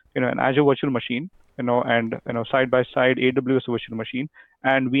 an Azure virtual machine, and, side by side AWS virtual machine.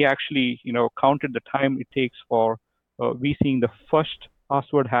 And we actually, counted the time it takes for we seeing the first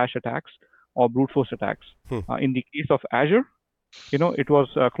password hash attacks or brute force attacks. In the case of Azure, it was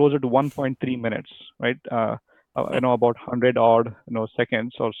closer to 1.3 minutes, right? About 100 odd,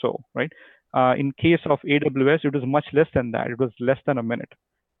 seconds or so, right? In case of AWS, it was much less than that. It was less than a minute,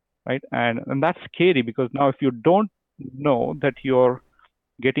 right? And that's scary, because now if you don't know that you're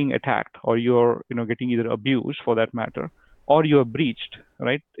getting attacked, or you're getting either abused for that matter, or you're breached,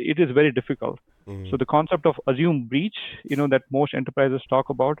 right? It is very difficult. So the concept of assume breach, that most enterprises talk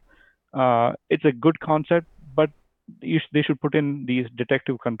about, it's a good concept, but they should put in these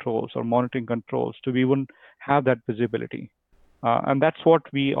detective controls or monitoring controls to even have that visibility. And that's what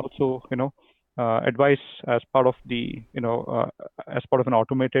we also, advise as part of the, as part of an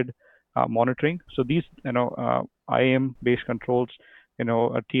automated monitoring. So these, IAM-based controls,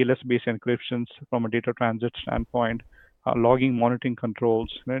 TLS-based encryptions from a data transit standpoint, logging monitoring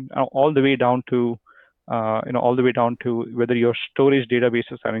controls, and all the way down to, whether your storage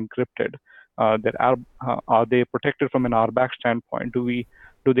databases are encrypted, are they protected from an RBAC standpoint?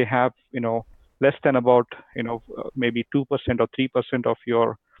 Do they have, less than about, maybe 2% or 3% of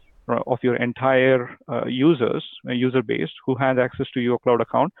your entire user base who has access to your cloud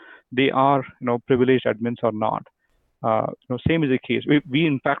account, they are, privileged admins or not. Same is the case. We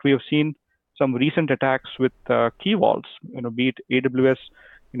in fact, we have seen some recent attacks with key vaults, be it AWS,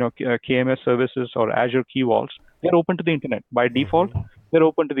 KMS services or Azure key vaults. They're open to the internet by default. They're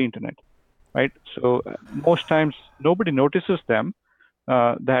open to the internet, right? So most times nobody notices them.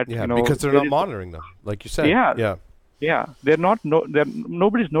 Because they're not monitoring them, like you said. Yeah.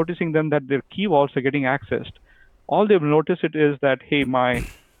 Nobody's noticing them that their key vaults are getting accessed. All they've noticed it is that, hey, my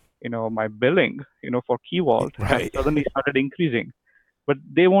billing, for key vault has suddenly started increasing, but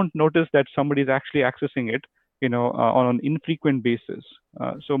they won't notice that somebody is actually accessing it, on an infrequent basis.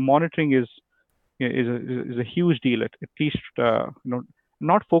 So monitoring is a huge deal. At least,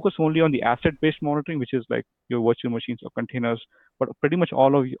 not focus only on the asset-based monitoring, which is like your virtual machines or containers, but pretty much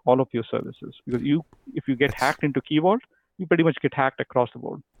all of your services. Because if you get hacked into Key Vault, you pretty much get hacked across the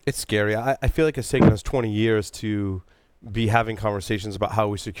board. It's scary. I feel like it's taken us 20 years to be having conversations about how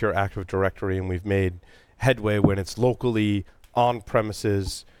we secure Active Directory, and we've made headway when it's locally on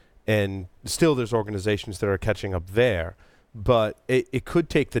premises, and still there's organizations that are catching up there. But it could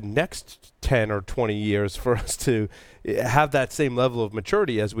take the next 10 or 20 years for us to have that same level of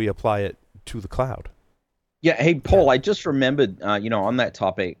maturity as we apply it to the cloud. Yeah. Hey, Paul, I just remembered, on that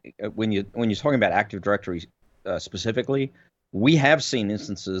topic, when you're talking about Active Directory specifically, we have seen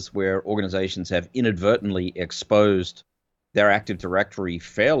instances where organizations have inadvertently exposed their Active Directory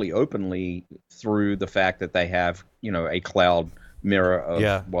fairly openly through the fact that they have, a cloud mirror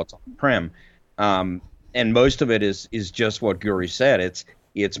of what's on-prem. And most of it is just what Guru said. It's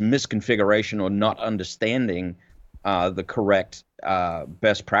misconfiguration or not understanding the correct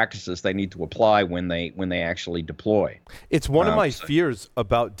best practices they need to apply when they actually deploy. It's one of my fears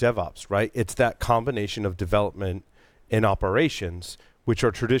about DevOps, right? It's that combination of development and operations, which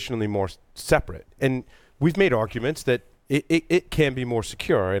are traditionally more separate. And we've made arguments that it can be more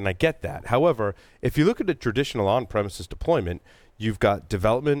secure, and I get that. However, if you look at a traditional on-premises deployment, you've got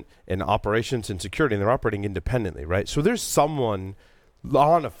development and operations and security, and they're operating independently, right? So there's someone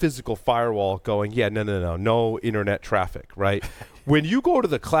on a physical firewall going, no internet traffic, right? When you go to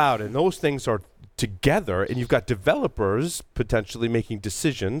the cloud and those things are together and you've got developers potentially making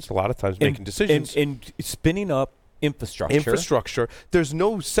decisions, a lot of times making decisions. And spinning up infrastructure. There's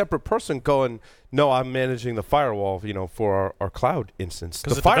no separate person going, no, I'm managing the firewall, for our cloud instance.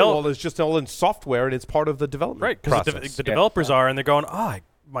 The firewall is just all in software and it's part of the development process. Because the developers are, and they're going,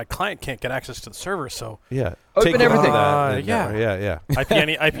 my client can't get access to the server, so open everything. IP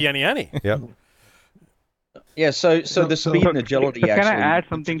any. Yep. Yeah. So the speed and agility. Can actually I add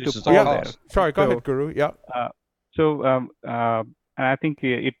something to introduces Paul a there? cost. Sorry, go ahead, Guru. Yeah. And I think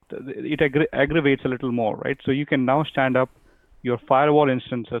it aggravates a little more, right? So you can now stand up your firewall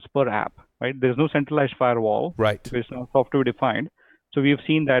instances per app, right? There's no centralized firewall. Right. It's now software defined. So we've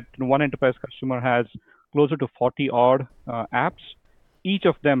seen that one enterprise customer has closer to 40 odd apps. Each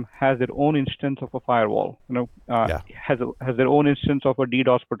of them has their own instance of a firewall. Has their own instance of a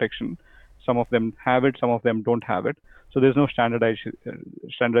DDoS protection. Some of them have it, some of them don't have it. So there's no standardization,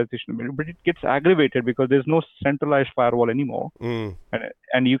 but it gets aggravated because there's no centralized firewall anymore.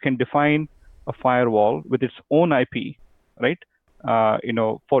 And you can define a firewall with its own IP, right?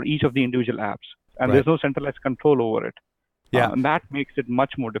 For each of the individual apps, and there's no centralized control over it. And that makes it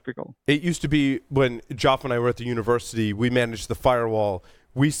much more difficult. It used to be when Joff and I were at the university, we managed the firewall.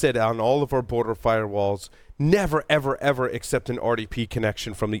 We said on all of our border firewalls, never, ever, ever accept an RDP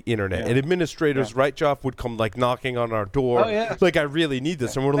connection from the internet. And administrators, right, Joff, would come knocking on our door. Like, I really need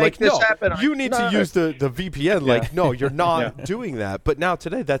this. And we're like, no, you need to use the VPN. Like, no, you're not doing that. But now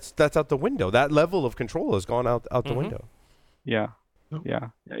today, that's out the window. That level of control has gone out the window. Yeah.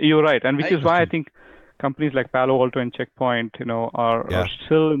 You're right. And which is why I think companies like Palo Alto and Checkpoint, are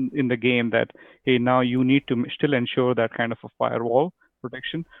still in the game that, hey, now you need to still ensure that kind of a firewall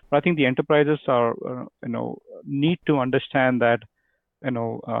protection. But I think the enterprises are, need to understand that,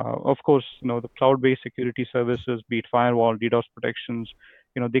 of course, the cloud-based security services, be it firewall, DDoS protections,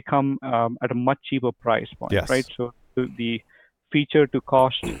 they come at a much cheaper price point, right? So the feature to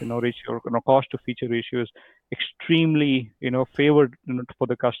cost, ratio, cost to feature ratio is extremely, favored for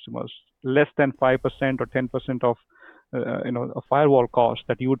the customers. Less than 5% or 10% of, a firewall cost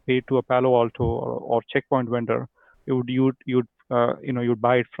that you would pay to a Palo Alto or Checkpoint vendor, you'd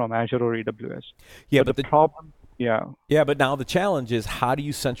buy it from Azure or AWS. But the problem, but now the challenge is, how do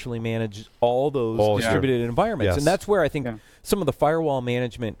you centrally manage all those distributed environments? And that's where I think some of the firewall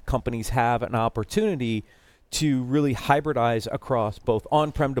management companies have an opportunity to really hybridize across both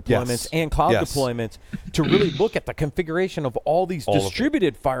on-prem deployments and cloud deployments to really look at the configuration of all these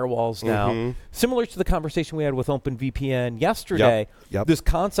distributed firewalls now. Similar to the conversation we had with OpenVPN yesterday, this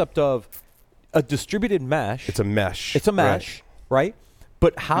concept of a distributed mesh. It's a mesh. It's a mesh, right?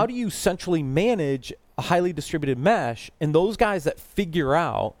 But how do you centrally manage a highly distributed mesh? And those guys that figure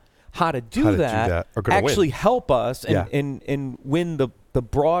out how to do that actually help us and win the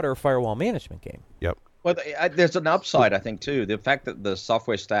broader firewall management game. Yep. Well, there's an upside, I think, too. The fact that the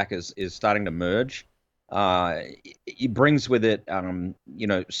software stack is starting to merge, it brings with it,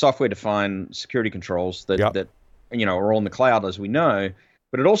 software-defined security controls that are on the cloud, as we know.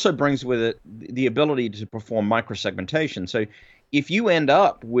 But it also brings with it the ability to perform microsegmentation. So if you end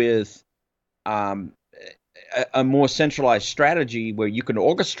up with a more centralized strategy where you can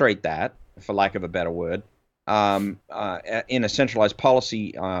orchestrate that, for lack of a better word, in a centralized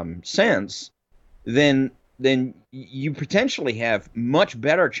policy sense, then you potentially have much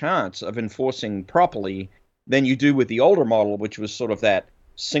better chance of enforcing properly than you do with the older model, which was sort of that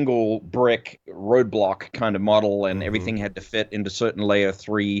single brick roadblock kind of model, and everything had to fit into certain layer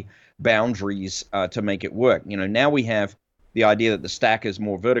 3 boundaries to make it work. Now we have the idea that the stack is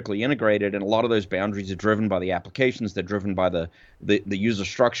more vertically integrated, and a lot of those boundaries are driven by the applications. They're driven by the user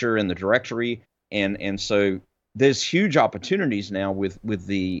structure and the directory, and so there's huge opportunities now with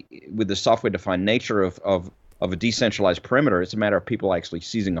the software-defined nature of a decentralized perimeter. It's a matter of people actually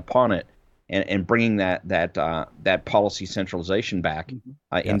seizing upon it and bringing that policy centralization back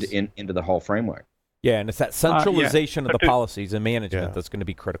into the whole framework. Yeah, and it's that centralization of the But policies and management that's going to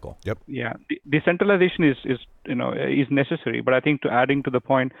be critical. Yeah, decentralization is necessary, but I think to adding to the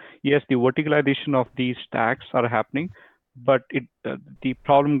point, yes, the verticalization of these stacks are happening, but the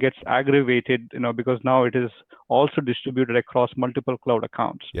problem gets aggravated, because now it is also distributed across multiple cloud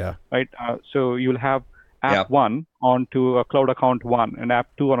accounts. Yeah. Right. So you'll have app Yep. 1 onto a cloud account 1 and app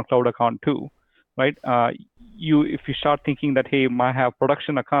 2 on a cloud account 2. Right. If you start thinking that, hey, I have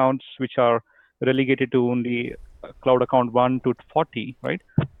production accounts which are relegated to only cloud account 1 to 40, right?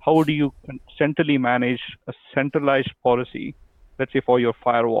 How do you centrally manage a centralized policy, let's say for your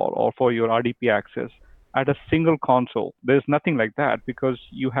firewall or for your RDP access at a single console? There's nothing like that because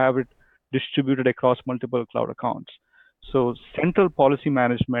you have it distributed across multiple cloud accounts. So central policy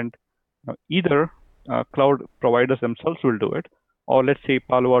management, either cloud providers themselves will do it, or let's say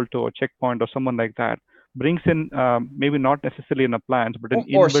Palo Alto or Checkpoint or someone like that brings in maybe not necessarily an appliance, but an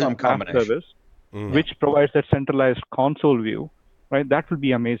Or some inbuilt app combination. service, which provides that centralized console view, right? That will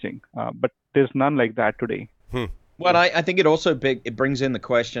be amazing. But there's none like that today. Well, I think it also it brings in the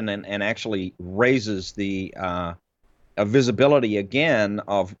question and actually raises the visibility again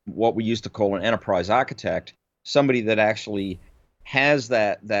of what we used to call an enterprise architect, somebody that actually has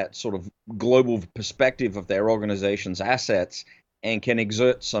that sort of global perspective of their organization's assets and can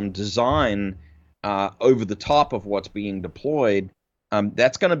exert some design over the top of what's being deployed.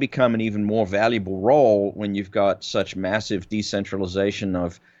 That's going to become an even more valuable role when you've got such massive decentralization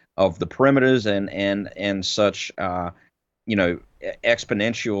of the perimeters and such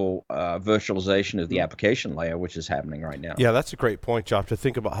exponential virtualization of the application layer, which is happening right now. Yeah, that's a great point, Job, to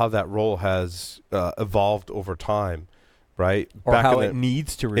think about how that role has evolved over time, right? Or how it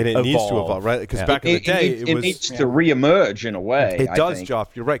needs to and it needs to evolve, right? Because back in the day, it needs to reemerge in a way. It does, think. Job.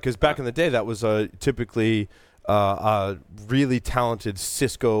 You're right. Because back in the day, that was typically a really talented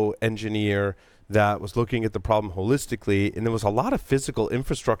Cisco engineer that was looking at the problem holistically, and there was a lot of physical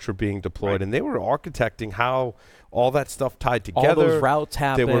infrastructure being deployed, and they were architecting how all that stuff tied together. All those routes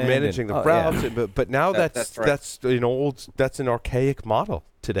happened. They were managing the routes, but now that's right. that's an archaic model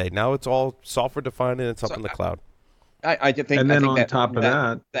today. Now it's all software defined and it's up in the cloud. I think, And then I think on that, top of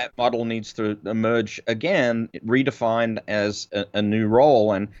that model needs to emerge again, redefined as a new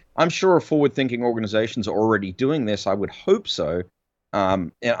role. And I'm sure forward-thinking organizations are already doing this. I would hope so.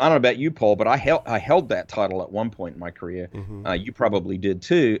 And I don't know about you, Paul, but I held that title at one point in my career. You probably did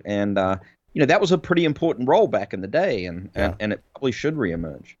too. And that was a pretty important role back in the day, and it probably should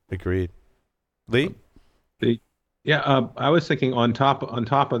reemerge. Agreed. Lee? I was thinking on top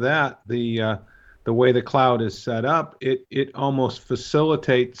of that, the way the cloud is set up, it almost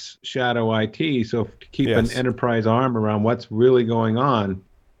facilitates shadow IT. So to keep an enterprise arm around what's really going on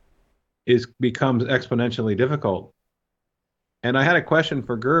becomes exponentially difficult. And I had a question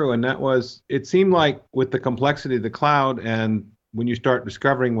for Guru, and that was, it seemed like with the complexity of the cloud and when you start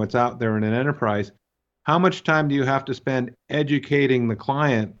discovering what's out there in an enterprise, how much time do you have to spend educating the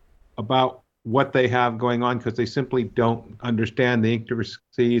client about what they have going on because they simply don't understand the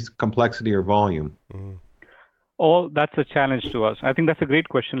intricacies, complexity, or volume? That's a challenge to us. I think that's a great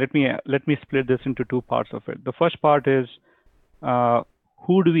question. Let me split this into two parts of it. The first part is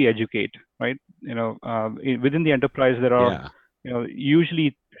who do we educate, right? Within the enterprise, there are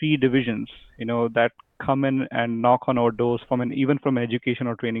usually three divisions, that come in and knock on our doors even from an education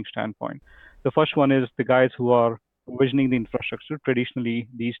or training standpoint. The first one is the guys who are provisioning the infrastructure. Traditionally,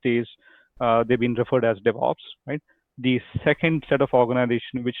 these days, they've been referred as DevOps, right? The second set of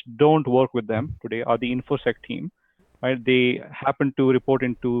organizations which don't work with them today are the InfoSec team, right? They happen to report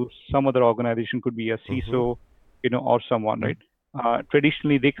into some other organization, could be a CISO, or someone, right?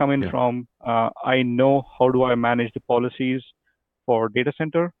 Traditionally, they come in from, I know how do I manage the policies for data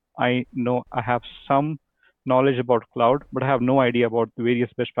center. I know I have some knowledge about cloud, but I have no idea about the various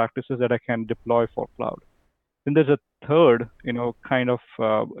best practices that I can deploy for cloud. Then there's a third, kind of,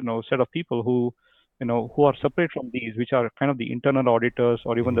 set of people who are separate from these, which are kind of the internal auditors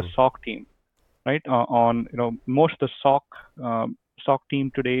or even the SOC team, right? Most of the SOC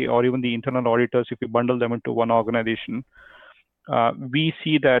team today, or even the internal auditors, if you bundle them into one organization, we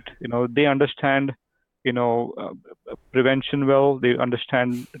see that, they understand, prevention well, they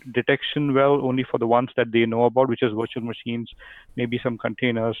understand detection well, only for the ones that they know about, which is virtual machines, maybe some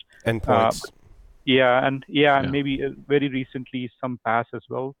containers. Endpoints. And maybe very recently some PaaS as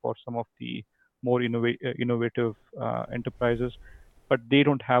well for some of the more innovative enterprises, but they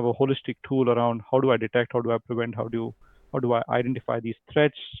don't have a holistic tool around how do I detect, how do I prevent, how do I identify these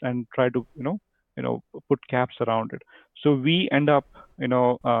threats and try to put caps around it. So we end up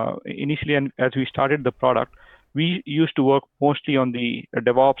initially, and as we started the product, we used to work mostly on the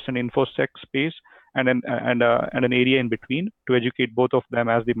DevOps and InfoSec space, and an area in between to educate both of them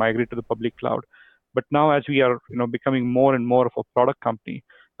as they migrate to the public cloud. But now, as we are becoming more and more of a product company,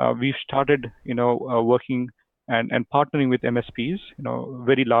 we've started working and partnering with MSPs,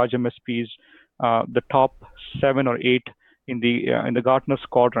 very large MSPs, the top 7 or 8 in the Gartner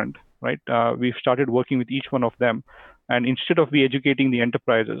quadrant, right? We've started working with each one of them, and instead of we educating the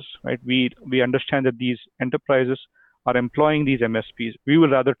enterprises, right, we understand that these enterprises are employing these MSPs. We will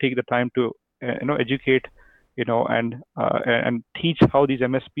rather take the time to educate, and teach how these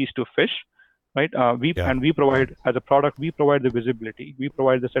MSPs to fish, right? And we provide, as a product, we provide the visibility, we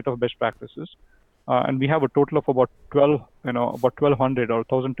provide the set of best practices, and we have a total of about 1,200 or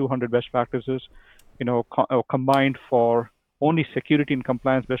 1,200 best practices, combined for only security and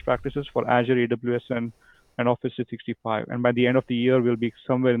compliance best practices for Azure, AWS, and Office 365. And by the end of the year, we'll be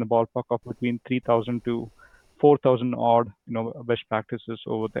somewhere in the ballpark of between 3,000 to 4,000 odd, best practices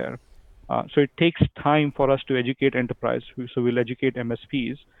over there. So it takes time for us to educate enterprise. So we'll educate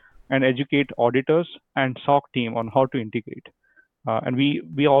MSPs and educate auditors and SOC team on how to integrate. And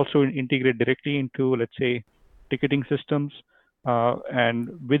we also integrate directly into, let's say, ticketing systems. And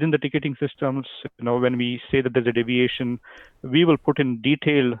within the ticketing systems, when we say that there's a deviation, we will put in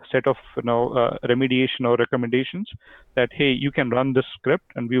detailed set of remediation or recommendations that, hey, you can run this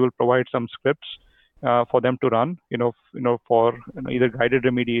script, and we will provide some scripts for them to run, for either guided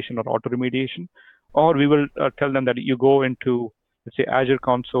remediation or auto remediation, or we will tell them that you go into, let's say, Azure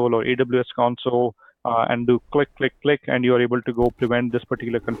console or AWS console and do click, click, click, and you are able to go prevent this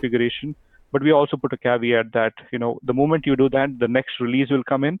particular configuration. But we also put a caveat that, the moment you do that, the next release will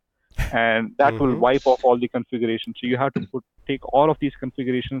come in, and that will wipe off all the configurations. So you have to take all of these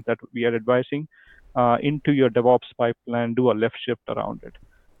configurations that we are advising into your DevOps pipeline, do a left shift around it.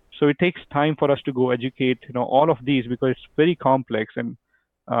 So it takes time for us to go educate, all of these, because it's very complex, and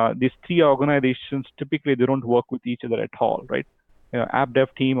these 3 organizations typically they don't work with each other at all, right? App dev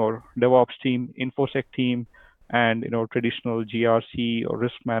team or DevOps team, InfoSec team, and traditional GRC or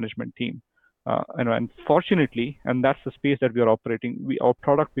risk management team. And fortunately, and that's the space that we are operating, our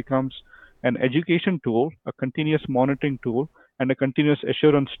product becomes an education tool, a continuous monitoring tool, and a continuous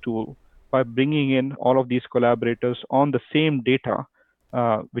assurance tool by bringing in all of these collaborators on the same data,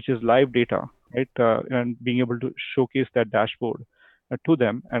 which is live data, right? And being able to showcase that dashboard to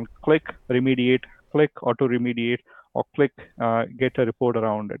them and click remediate, click auto remediate, or click get a report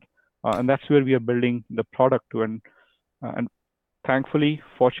around it. And that's where we are building the product to. And thankfully,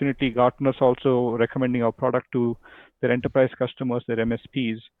 fortunately, Gartner's also recommending our product to their enterprise customers, their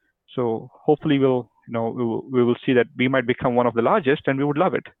MSPs. So hopefully we will see that we might become one of the largest, and we would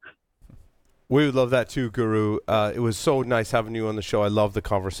love it. We would love that too, Guru. It was so nice having you on the show. I love the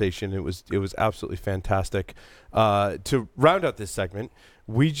conversation. It was absolutely fantastic. To round out this segment,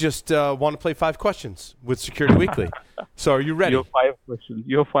 we just want to play 5 questions with Security Weekly. So are you ready? You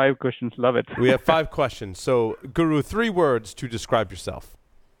have 5 questions. Love it. We have 5 questions. So, Guru, 3 words to describe yourself.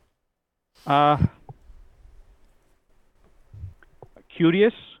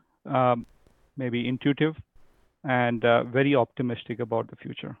 Curious, maybe intuitive, and very optimistic about the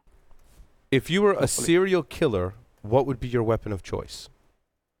future. If you were a serial killer, what would be your weapon of choice?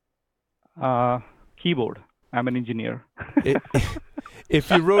 Keyboard. I'm an engineer. If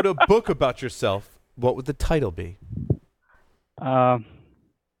you wrote a book about yourself, what would the title be? I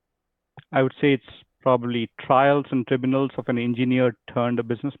would say it's probably Trials and Tribunals of an Engineer Turned a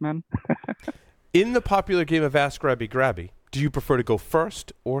Businessman. In the popular game of Ask Grabby Grabby, do you prefer to go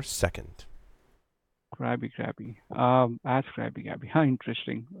first or second? Grabby Grabby. Ask Grabby Grabby. How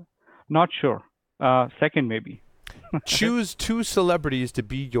interesting. Not sure. Second, maybe. Choose 2 celebrities to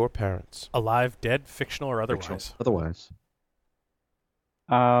be your parents. Alive, dead, fictional, or otherwise? Otherwise.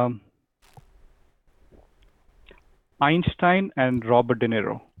 Einstein and Robert De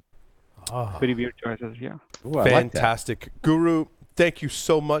Niro. Oh. Very weird choices, yeah. Ooh, Fantastic. Like Guru, thank you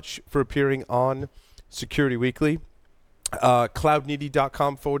so much for appearing on Security Weekly.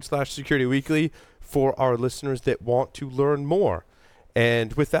 Cloudneedy.com/Security Weekly for our listeners that want to learn more.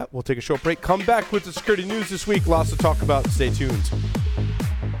 And with that, we'll take a short break. Come back with the security news this week. Lots to talk about. Stay tuned.